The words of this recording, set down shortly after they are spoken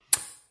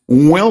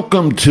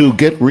Welcome to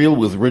Get Real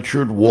with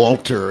Richard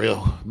Walter.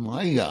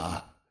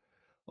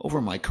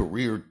 Over my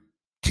career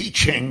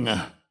teaching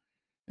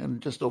and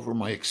just over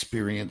my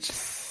experience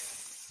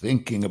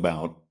thinking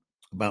about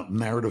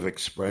narrative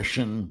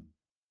expression,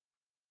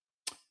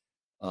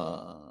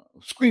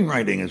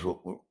 screenwriting is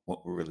what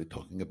we're really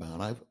talking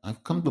about.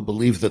 I've come to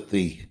believe that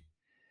the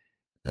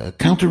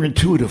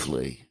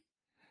counterintuitively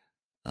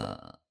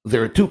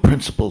there are two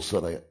principles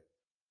that I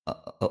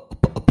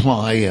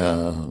apply,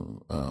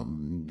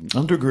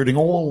 undergirding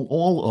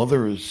all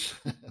others.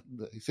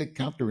 I say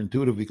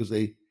counterintuitive because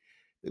they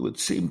would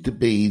seem to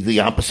be the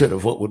opposite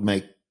of what would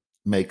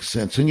make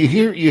sense. And you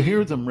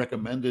hear them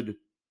recommended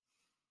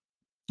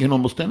in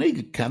almost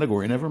any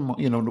category, never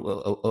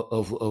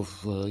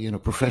of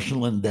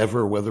professional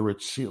endeavor, whether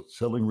it's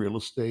selling real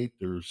estate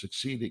or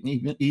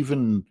succeeding,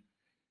 even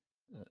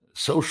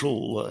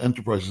social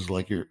enterprises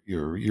like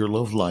your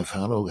love life.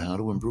 How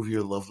to improve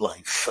your love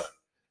life.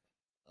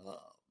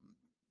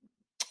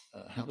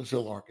 How to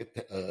sell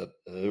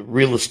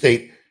real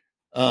estate.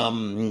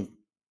 No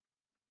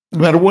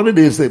matter what it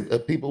is,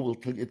 that people will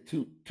tell you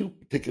two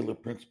particular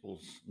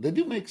principles. They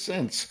do make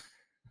sense.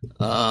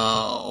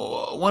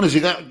 One is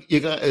you got,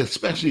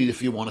 especially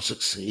if you want to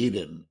succeed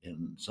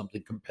in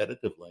something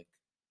competitive like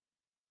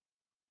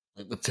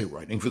let's say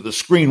writing for the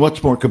screen.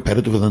 What's more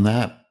competitive than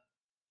that?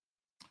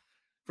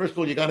 First of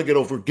all, you got to get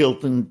over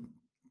guilt, and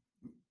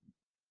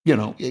you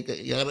got to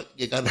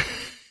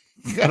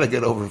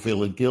get over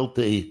feeling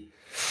guilty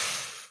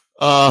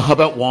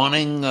about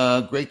wanting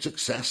great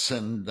success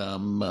and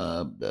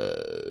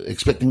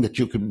expecting that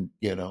you can,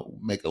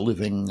 make a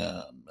living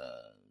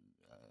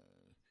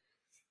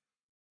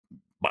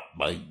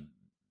by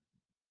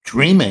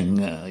dreaming,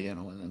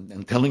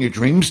 and telling your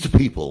dreams to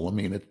people. I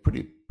mean, it's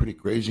pretty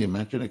crazy.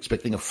 Imagine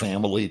expecting a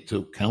family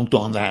to count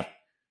on that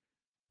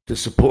to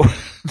support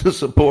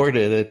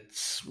it.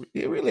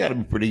 You really ought to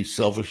be pretty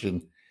selfish,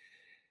 and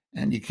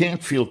you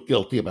can't feel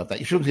guilty about that.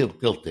 You shouldn't feel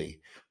guilty.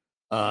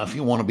 If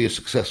you want to be a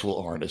successful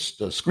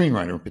artist, a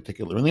screenwriter in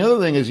particular. And the other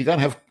thing is you got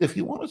to have, if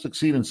you want to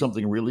succeed in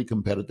something really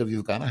competitive,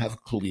 you've got to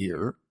have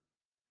clear,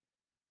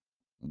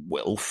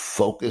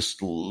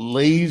 well-focused,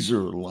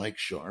 laser-like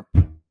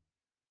sharply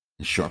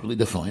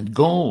defined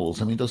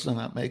goals. I mean, doesn't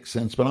that make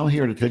sense? But I'm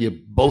here to tell you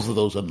both of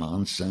those are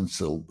nonsense.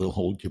 They'll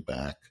hold you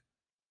back.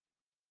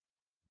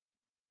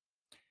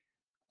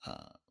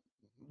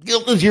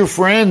 Guilt is your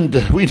friend.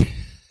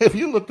 Have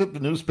you looked at the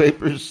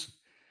newspapers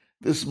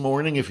this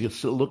morning? If you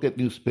still look at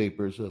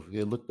newspapers, if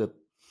you looked at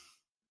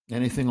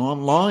anything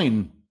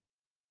online,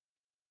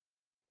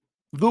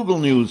 Google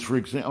News, for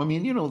example, I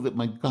mean, that,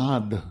 my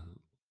God,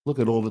 look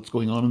at all that's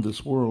going on in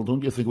this world.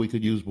 Don't you think we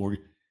could use more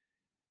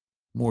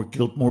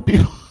guilt, more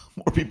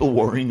people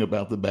worrying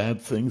about the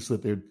bad things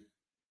that they're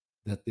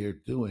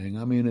doing?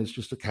 I mean, it's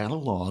just a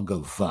catalog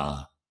of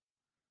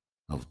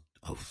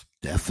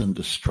death and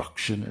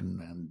destruction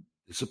and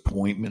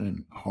disappointment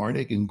and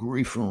heartache and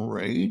grief and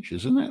rage,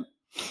 isn't it?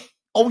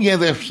 Oh, yeah,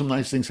 there's some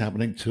nice things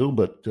happening, too,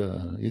 but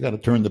you got to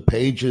turn the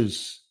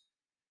pages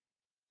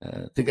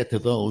to get to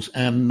those.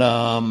 And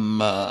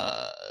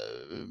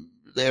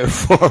they're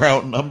far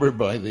outnumbered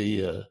by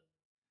the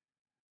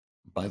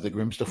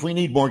grim stuff. We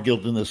need more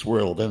guilt in this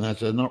world. And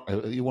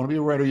you want to be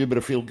a writer, you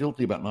better feel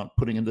guilty about not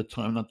putting in the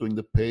time, not doing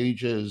the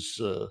pages,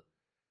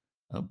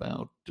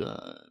 about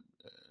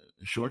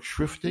short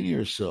shrifting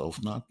yourself,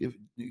 not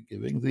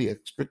giving the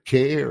extra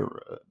care.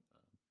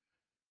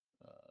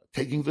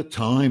 Taking the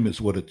time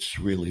is what it's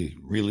really,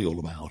 really all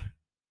about.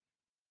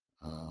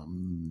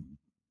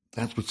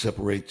 That's what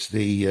separates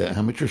the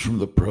amateurs from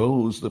the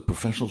pros. The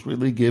professionals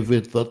really give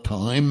it the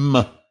time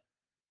that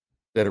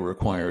it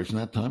requires, and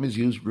that time is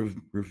used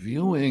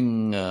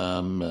reviewing.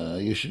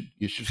 You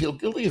should feel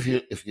guilty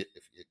if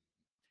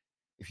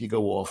you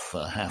go off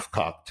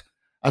half-cocked.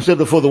 I've said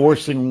before, the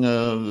worst thing,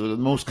 the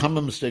most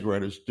common mistake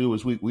writers do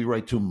is we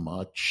write too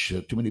much,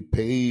 too many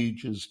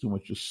pages, too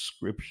much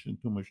description,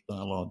 too much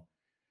dialogue.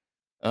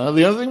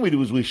 The other thing we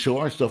do is we show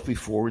our stuff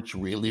before it's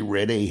really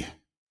ready.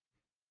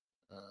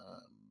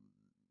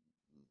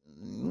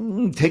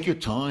 Take your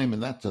time,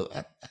 and that's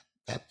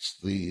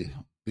the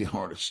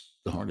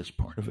hardest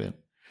part of it.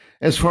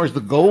 As far as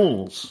the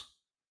goals,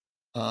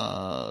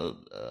 no,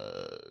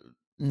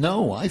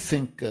 I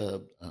think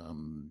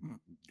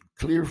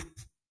clear,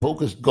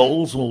 focused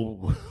goals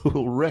will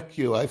wreck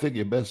you. I think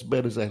your best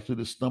bet is actually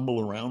to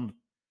stumble around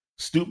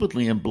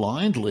stupidly and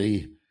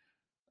blindly.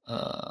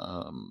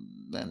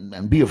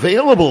 And be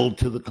available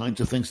to the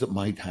kinds of things that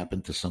might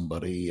happen to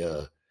somebody.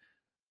 And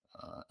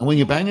when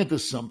you bang into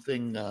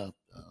something that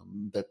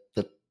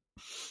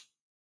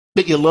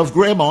you love,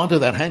 grab onto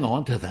that, hang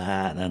on to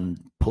that,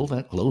 and pull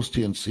that close to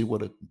you and see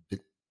what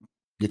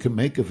you can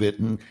make of it,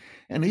 and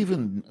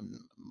even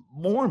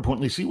more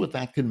importantly, see what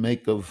that can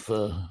make of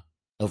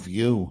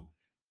you.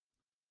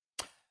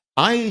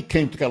 I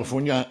came to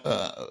California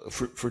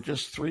for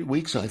just 3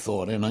 weeks, I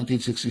thought, in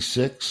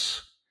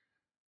 1966.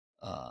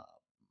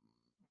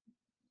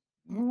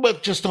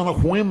 But just on a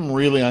whim,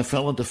 really, I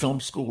fell into film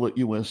school at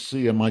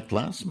USC, and my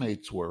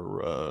classmates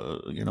were,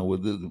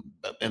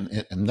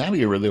 and in that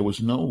era, there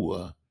was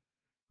no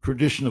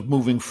tradition of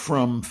moving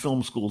from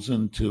film schools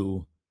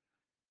into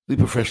the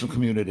professional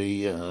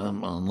community,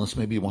 unless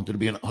maybe you wanted to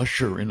be an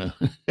usher in a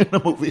in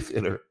a movie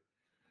theater.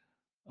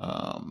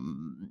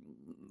 Um,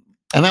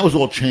 and that was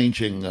all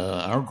changing.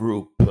 Our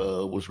group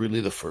was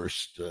really the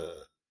first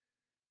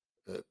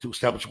to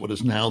establish what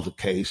is now the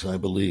case, I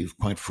believe,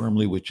 quite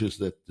firmly, which is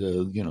that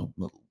a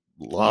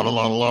lot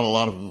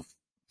of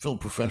film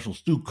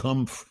professionals do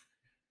come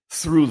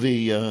through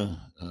the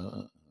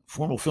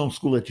formal film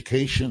school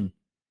education,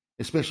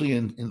 especially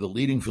in the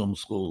leading film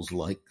schools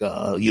like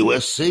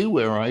USC,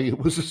 where I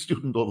was a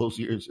student all those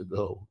years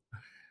ago,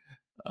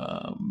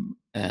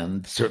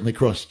 and certainly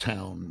across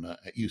town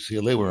at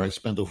UCLA, where I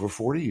spent over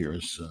 40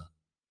 years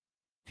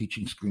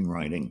teaching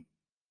screenwriting.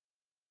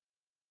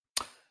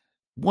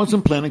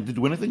 Wasn't planning to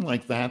do anything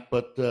like that,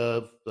 but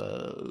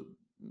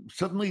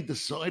suddenly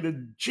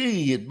decided,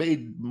 gee, it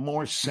made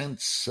more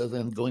sense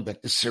than going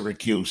back to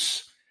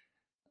Syracuse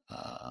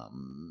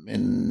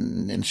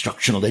in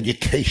instructional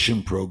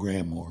education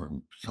program or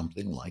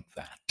something like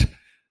that.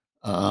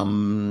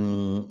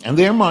 And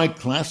there my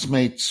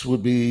classmates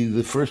would be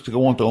the first to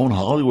go on to own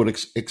Hollywood,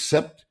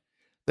 except,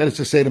 that is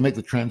to say, to make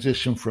the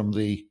transition from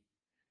the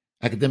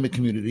academic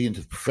community into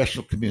the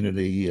professional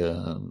community.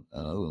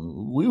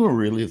 We were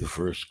really the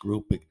first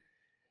group,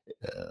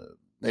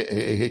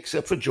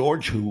 except for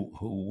George, who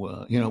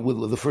were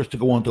the first to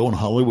go on to own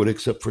Hollywood,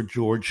 except for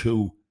George,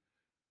 who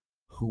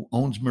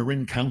owns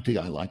Marin County.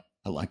 I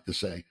like to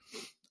say.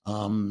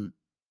 To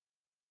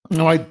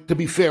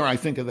be fair, I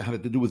think it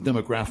had to do with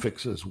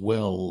demographics as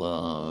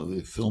well.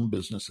 The film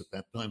business at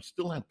that time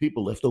still had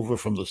people left over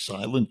from the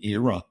silent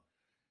era,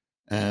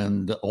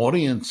 and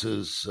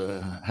audiences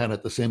had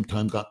at the same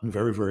time gotten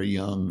very, very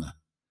young.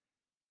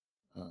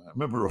 I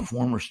remember a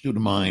former student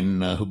of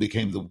mine who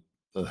became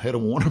the head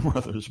of Warner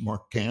Brothers,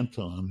 Mark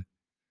Canton,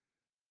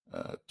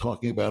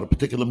 talking about a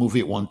particular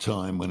movie at one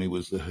time when he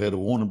was the head of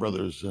Warner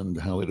Brothers, and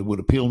how it would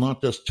appeal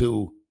not just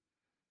to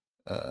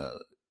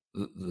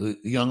the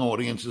young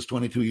audiences,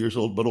 22 years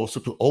old, but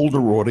also to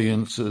older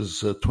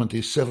audiences,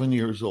 27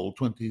 years old.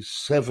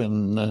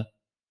 27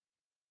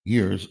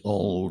 years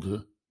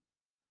old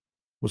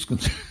was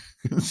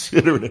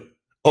considered an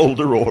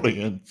older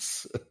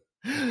audience.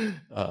 And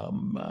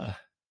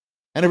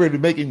everybody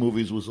making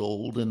movies was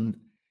old, and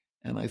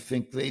I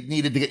think they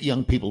needed to get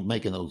young people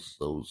making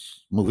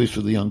those movies for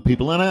the young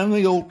people, and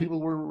the old people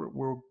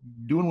were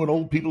doing what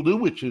old people do,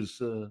 which is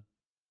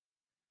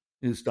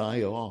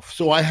die off.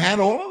 So I had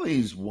all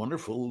these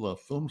wonderful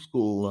film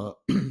school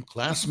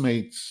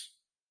classmates,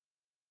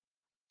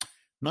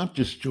 not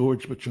just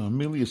George, but John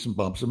Milius and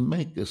Bob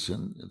Zemeckis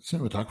and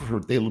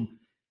cinematographer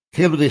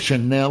Taylor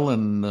Deschanel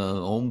and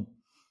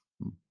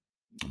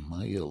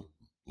my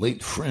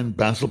late friend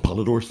Basil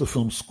Polidorus, the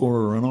film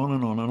scorer, and on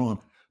and on and on.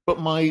 But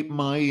my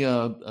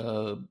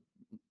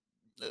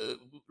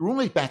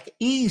roommate back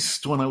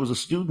east, when I was a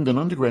student and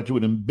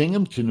undergraduate in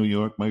Binghamton, New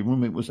York, my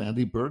roommate was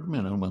Andy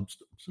Bergman, and I'm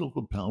still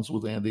good pals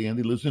with Andy.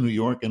 Andy lives in New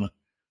York, and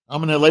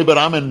I'm in LA, but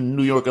I'm in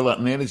New York a lot,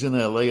 and Andy's in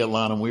LA a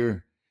lot, and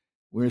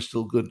we're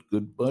still good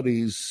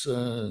buddies.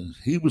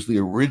 He was the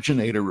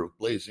originator of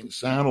Blazing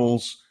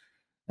Saddles,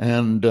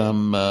 and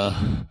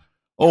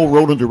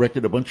wrote and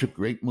directed a bunch of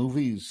great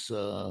movies.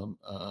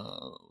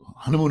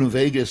 Honeymoon in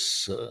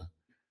Vegas,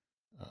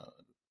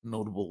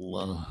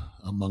 notable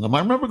among them. I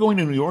remember going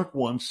to New York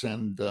once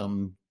and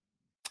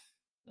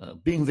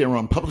being there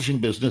on publishing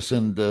business,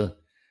 and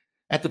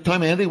at the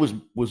time Andy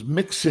was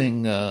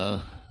mixing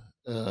a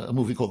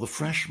movie called The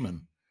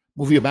Freshman,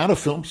 movie about a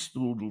film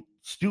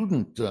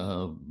student,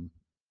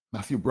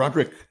 Matthew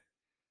Broderick,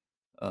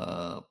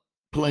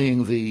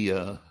 playing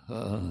the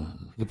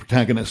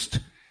protagonist.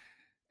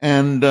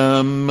 And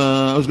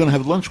I was going to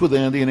have lunch with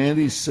Andy, and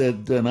Andy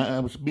said, and I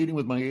was meeting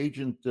with my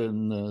agent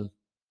in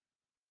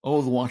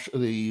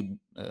the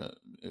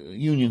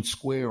Union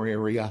Square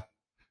area.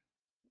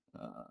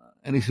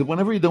 And he said,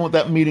 whenever you're done with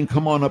that meeting,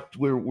 come on up.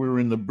 We're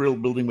in the Brill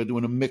building. We're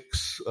doing a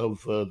mix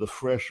of The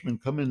Freshman.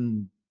 Come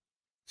in,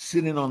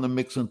 sit in on the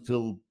mix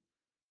until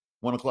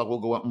 1 o'clock. We'll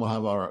go out and we'll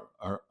have our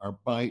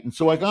bite. And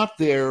so I got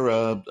there,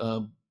 about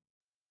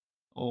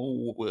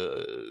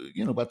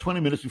 20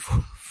 minutes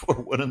before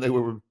one, and there's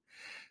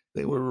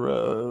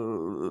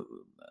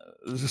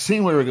a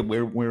scene where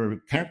a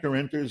character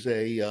enters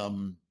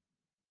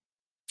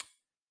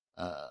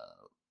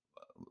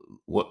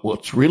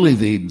what's really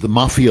the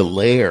mafia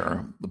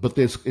lair, but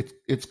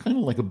it's kind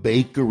of like a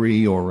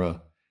bakery or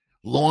a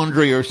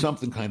laundry or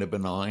something kind of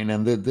benign,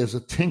 and there's a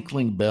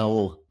tinkling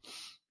bell,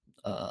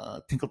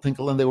 tinkle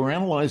tinkle, and they were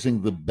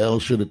analyzing the bell.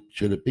 Should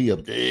it be a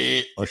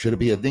ding, or should it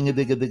be a ding a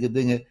ding a ding a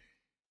ding? And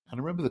I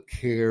remember the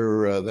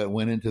care that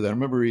went into that. I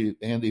remember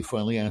Andy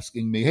finally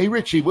asking me, "Hey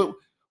Richie, what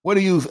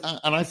do you?"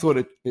 And I thought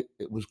it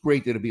was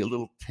great that it'd be a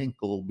little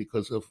tinkle,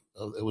 because of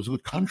it was a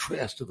good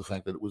contrast to the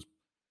fact that it was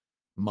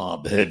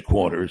mob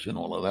headquarters and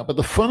all of that. But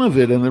the fun of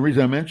it, and the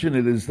reason I mention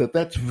it, is that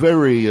that's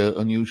very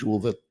unusual.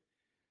 That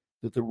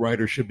that the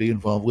writer should be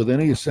involved with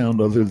any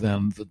sound other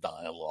than the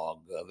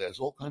dialogue. There's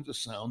all kinds of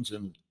sounds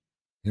in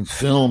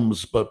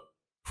films, but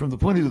from the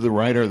point of view of the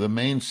writer, the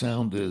main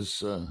sound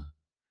is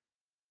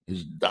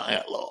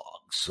dialogue.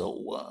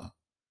 So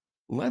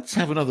let's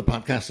have another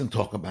podcast and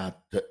talk about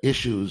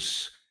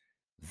issues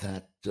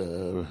that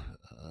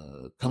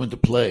come into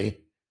play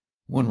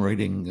when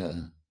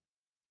writing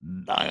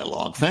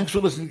dialogue. Thanks for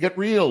listening to Get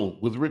Real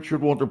with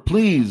Richard Walter.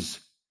 Please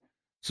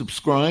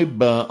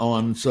subscribe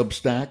on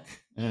Substack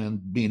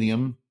and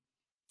Medium.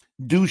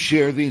 Do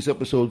share these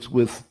episodes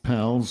with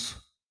pals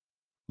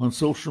on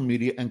social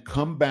media and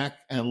come back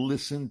and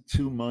listen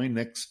to my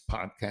next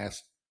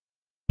podcast,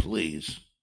 please.